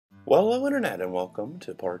Well, hello Internet, and welcome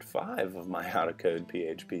to part 5 of my How to Code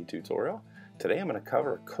PHP tutorial. Today I'm going to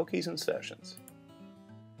cover cookies and sessions.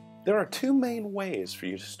 There are two main ways for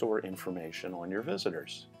you to store information on your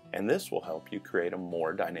visitors, and this will help you create a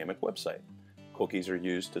more dynamic website. Cookies are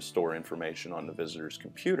used to store information on the visitor's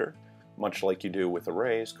computer. Much like you do with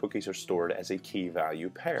arrays, cookies are stored as a key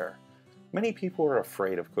value pair. Many people are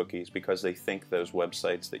afraid of cookies because they think those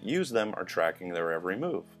websites that use them are tracking their every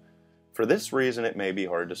move. For this reason, it may be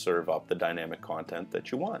hard to serve up the dynamic content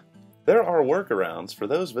that you want. There are workarounds for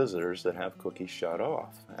those visitors that have cookies shut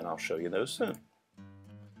off, and I'll show you those soon.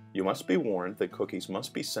 You must be warned that cookies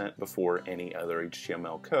must be sent before any other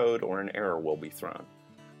HTML code or an error will be thrown.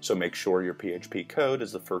 So make sure your PHP code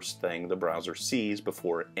is the first thing the browser sees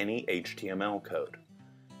before any HTML code.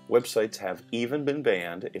 Websites have even been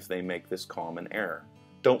banned if they make this common error.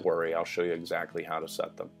 Don't worry, I'll show you exactly how to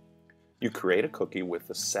set them. You create a cookie with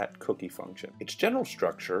the setCookie function. Its general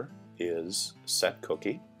structure is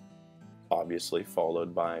setCookie, obviously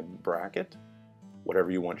followed by bracket,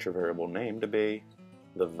 whatever you want your variable name to be,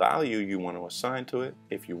 the value you want to assign to it,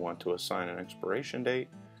 if you want to assign an expiration date,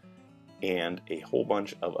 and a whole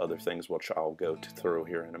bunch of other things which I'll go through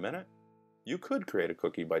here in a minute. You could create a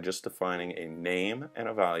cookie by just defining a name and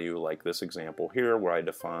a value, like this example here where I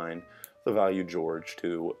define the value George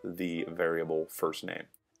to the variable first name.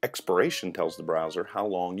 Expiration tells the browser how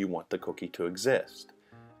long you want the cookie to exist.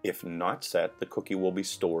 If not set, the cookie will be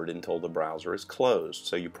stored until the browser is closed,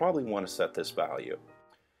 so you probably want to set this value.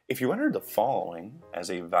 If you enter the following as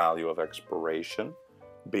a value of expiration,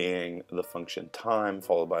 being the function time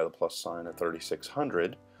followed by the plus sign at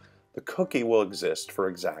 3600, the cookie will exist for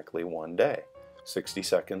exactly 1 day, 60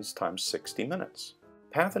 seconds times 60 minutes.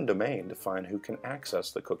 Path and domain define who can access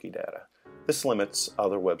the cookie data. This limits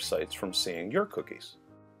other websites from seeing your cookies.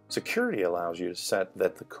 Security allows you to set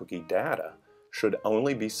that the cookie data should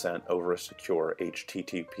only be sent over a secure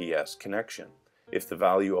HTTPS connection. If the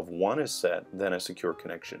value of 1 is set, then a secure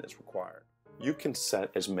connection is required. You can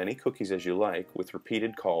set as many cookies as you like with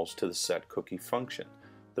repeated calls to the setCookie function.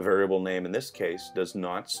 The variable name in this case does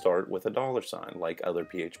not start with a $sign like other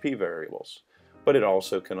PHP variables, but it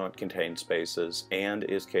also cannot contain spaces and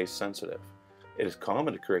is case sensitive. It is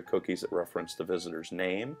common to create cookies that reference the visitor's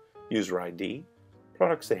name, user ID,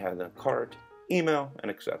 products they had in a cart, email, and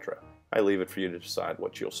etc. I leave it for you to decide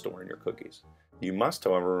what you'll store in your cookies. You must,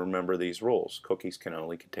 however, remember these rules. Cookies can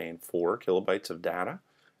only contain 4 kilobytes of data,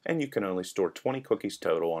 and you can only store 20 cookies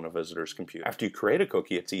total on a visitor's computer. After you create a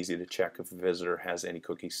cookie, it's easy to check if a visitor has any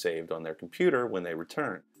cookies saved on their computer when they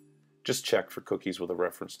return. Just check for cookies with a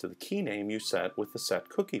reference to the key name you set with the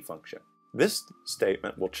setCookie function. This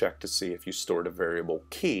statement will check to see if you stored a variable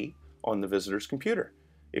key on the visitor's computer.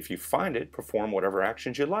 If you find it, perform whatever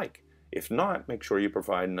actions you like. If not, make sure you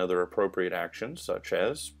provide another appropriate action, such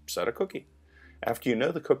as set a cookie. After you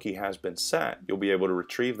know the cookie has been set, you'll be able to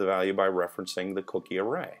retrieve the value by referencing the cookie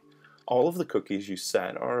array. All of the cookies you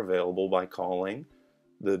set are available by calling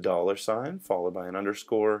the $sign followed by an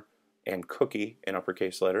underscore and cookie in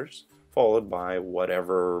uppercase letters followed by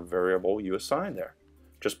whatever variable you assign there.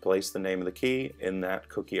 Just place the name of the key in that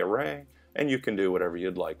cookie array and you can do whatever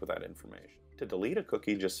you'd like with that information. To delete a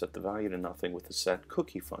cookie, just set the value to nothing with the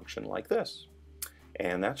setCookie function like this.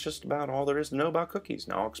 And that's just about all there is to know about cookies.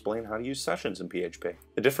 Now I'll explain how to use sessions in PHP.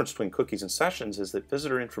 The difference between cookies and sessions is that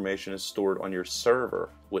visitor information is stored on your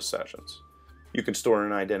server with sessions. You can store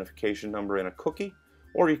an identification number in a cookie,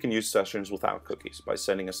 or you can use sessions without cookies by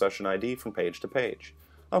sending a session ID from page to page.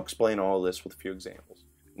 I'll explain all of this with a few examples.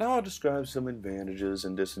 Now I'll describe some advantages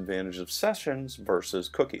and disadvantages of sessions versus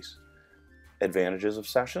cookies. Advantages of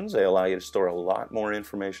sessions: they allow you to store a lot more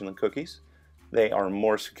information than cookies. They are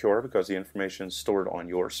more secure because the information is stored on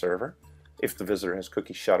your server. If the visitor has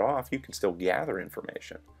cookies shut off, you can still gather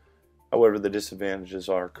information. However, the disadvantages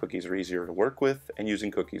are cookies are easier to work with and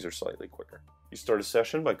using cookies are slightly quicker. You start a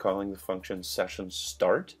session by calling the function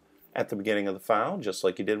session_start at the beginning of the file, just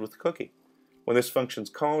like you did with the cookie. When this function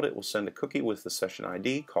is called, it will send a cookie with the session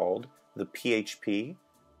ID called the PHP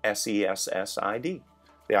SESS_ID.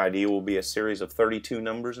 The ID will be a series of 32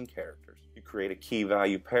 numbers and characters. You create a key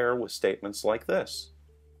value pair with statements like this.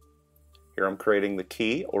 Here I'm creating the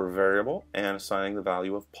key or variable and assigning the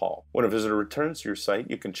value of Paul. When a visitor returns to your site,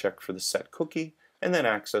 you can check for the setCookie and then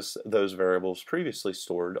access those variables previously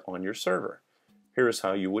stored on your server. Here is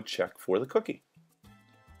how you would check for the cookie.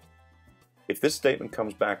 If this statement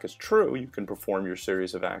comes back as true, you can perform your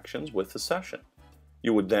series of actions with the session.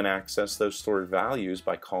 You would then access those stored values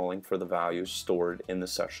by calling for the values stored in the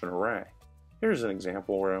session array. Here's an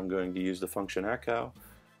example where I'm going to use the function echo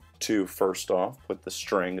to first off put the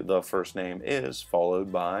string the first name is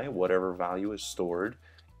followed by whatever value is stored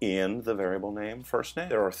in the variable name first name.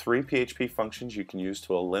 There are 3 PHP functions you can use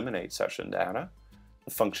to eliminate session data.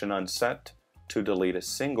 The function unset to delete a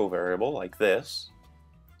single variable like this.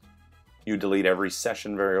 You delete every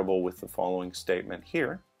session variable with the following statement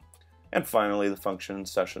here. And finally, the function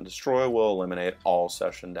session destroy will eliminate all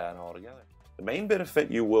session data altogether. The main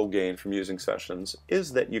benefit you will gain from using sessions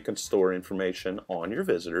is that you can store information on your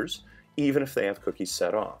visitors even if they have cookies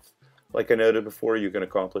set off. Like I noted before, you can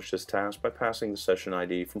accomplish this task by passing the session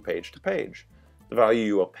ID from page to page. The value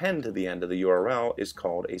you append to the end of the URL is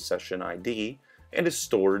called a session ID and is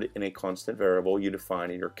stored in a constant variable you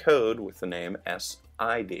define in your code with the name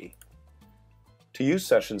SID. To use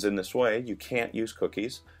sessions in this way, you can't use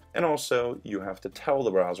cookies, and also you have to tell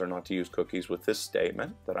the browser not to use cookies with this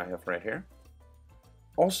statement that I have right here.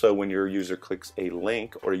 Also, when your user clicks a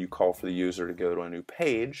link or you call for the user to go to a new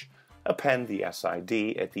page, append the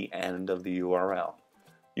SID at the end of the URL.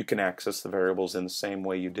 You can access the variables in the same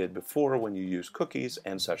way you did before when you use cookies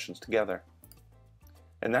and sessions together.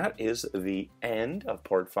 And that is the end of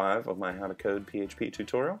part 5 of my How to Code PHP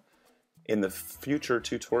tutorial. In the future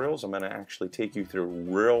tutorials, I'm going to actually take you through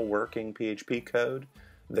real working PHP code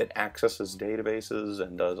that accesses databases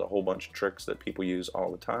and does a whole bunch of tricks that people use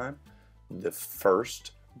all the time. The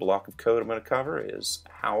first block of code I'm going to cover is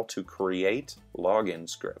how to create login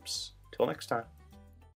scripts. Till next time.